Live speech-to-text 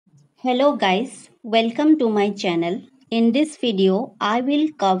Hello guys, welcome to my channel. In this video, I will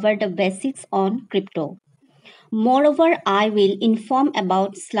cover the basics on crypto. Moreover, I will inform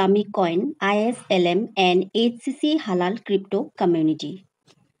about Islamic coin, ISLM and HCC halal crypto community.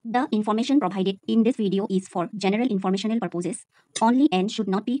 The information provided in this video is for general informational purposes only and should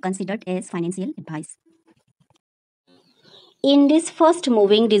not be considered as financial advice. In this fast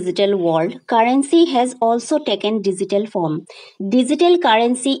moving digital world, currency has also taken digital form. Digital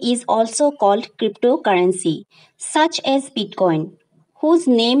currency is also called cryptocurrency, such as Bitcoin, whose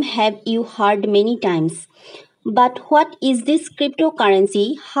name have you heard many times. But what is this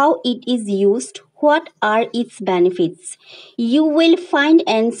cryptocurrency? How it is used? What are its benefits? You will find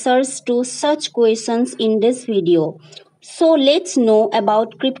answers to such questions in this video. So let's know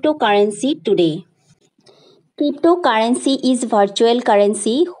about cryptocurrency today. Cryptocurrency is virtual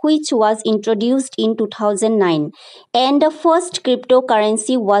currency which was introduced in 2009 and the first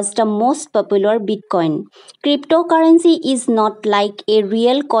cryptocurrency was the most popular Bitcoin. Cryptocurrency is not like a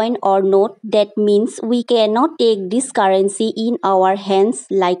real coin or note. That means we cannot take this currency in our hands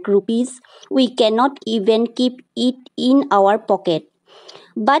like rupees. We cannot even keep it in our pocket,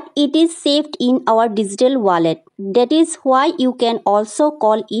 but it is saved in our digital wallet. That is why you can also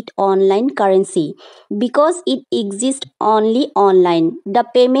call it online currency because it exists only online. The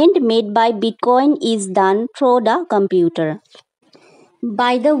payment made by Bitcoin is done through the computer.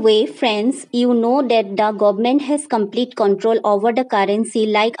 By the way, friends, you know that the government has complete control over the currency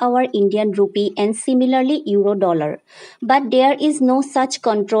like our Indian rupee and similarly euro dollar. But there is no such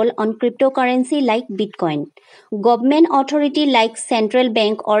control on cryptocurrency like Bitcoin. Government authority like central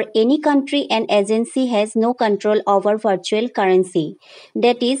bank or any country and agency has no control over virtual currency.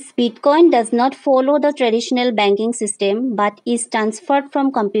 That is, Bitcoin does not follow the traditional banking system but is transferred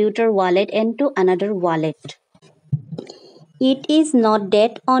from computer wallet into another wallet. It is not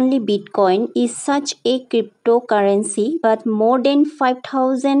that only Bitcoin is such a cryptocurrency, but more than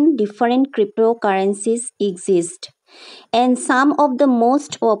 5,000 different cryptocurrencies exist. And some of the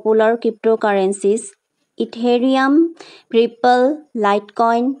most popular cryptocurrencies Ethereum, Ripple,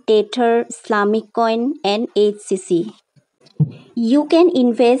 Litecoin, Tether, Islamic coin, and HCC. You can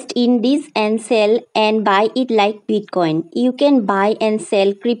invest in this and sell and buy it like Bitcoin. You can buy and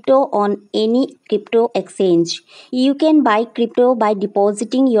sell crypto on any crypto exchange. You can buy crypto by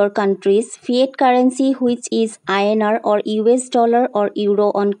depositing your country's fiat currency, which is INR or US dollar or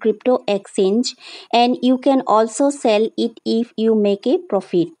euro, on crypto exchange, and you can also sell it if you make a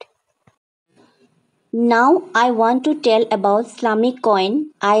profit. Now I want to tell about Islamic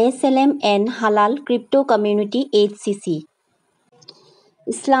coin, ISLM and halal crypto community HCC.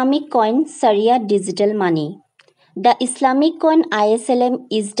 Islamic coin Sharia digital money. The Islamic coin ISLM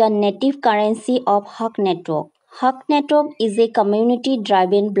is the native currency of Haqq network. Haqq network is a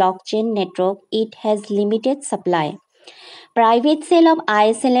community-driven blockchain network. It has limited supply. Private sale of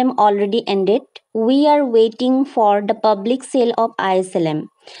ISLM already ended. We are waiting for the public sale of ISLM.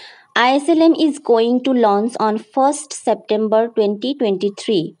 ISLM is going to launch on 1st September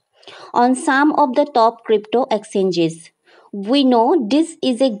 2023 on some of the top crypto exchanges. We know this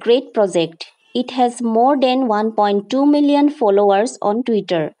is a great project. It has more than 1.2 million followers on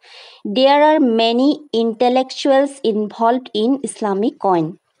Twitter. There are many intellectuals involved in Islamic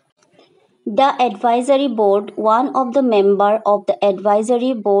coin. The advisory board, one of the members of the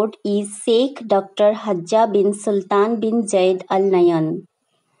advisory board is Sheikh Dr. Hajja bin Sultan bin Zayed Al Nahyan,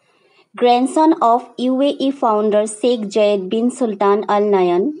 grandson of UAE founder Sheikh Zayed bin Sultan Al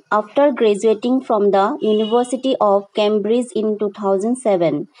Nahyan. After graduating from the University of Cambridge in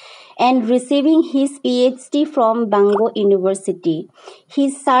 2007 and receiving his PhD from Bangor University, he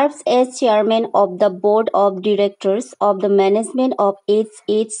serves as chairman of the board of directors of the management of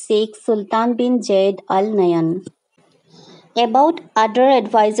HH Sheikh Sultan bin Zayed Al Nahyan. About other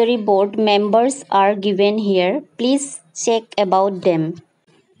advisory board members are given here. Please check about them.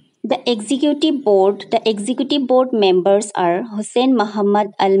 The executive board members are Hussein Muhammad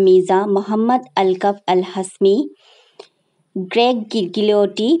Al Miza, Muhammad Al Kaf Al Hasmi, Greg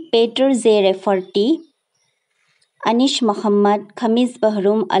Gigliotti, Peter Z. Rafferty, Anish Muhammad, Khamis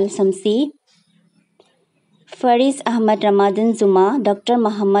Bahrum Al Samsi, Faris Ahmad Ramadan Zuma, Dr.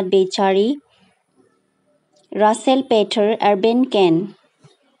 Muhammad Bechari, Russell Peter, Urban Ken.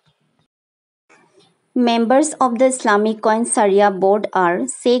 Members of the Islamic Coin Sharia Board are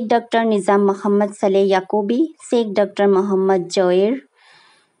Sheikh Dr. Nizam Muhammad Saleh Yaqubi, Sheikh Dr. Muhammad Joer,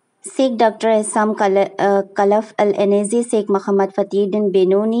 Sheikh Dr. Essam Khalaf Al-Anazi, Sheikh Muhammad Fatihudin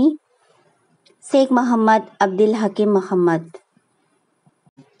Benoni, Sheikh Muhammad Abdul Hakim Muhammad.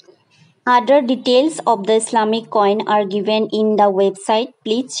 Other details of the Islamic coin are given in the website.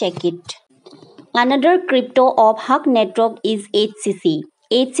 Please check it. Another crypto of Haqq network is HCC.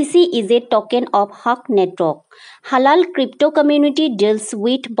 HCC is a token of Haqq network. Halal crypto community deals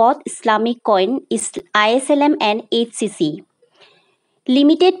with both Islamic coin, ISLM and HCC.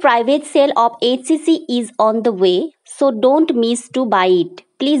 Limited private sale of HCC is on the way, so don't miss to buy it.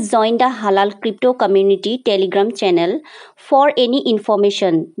 Please join the Halal Crypto Community Telegram channel for any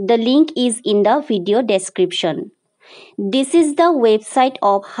information. The link is in the video description. This is the website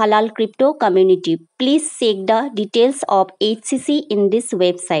of Halal Crypto Community. Please check the details of HCC in this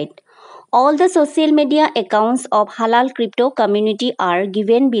website. All the social media accounts of Halal Crypto Community are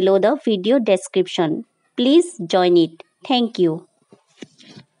given below the video description. Please join it. Thank you.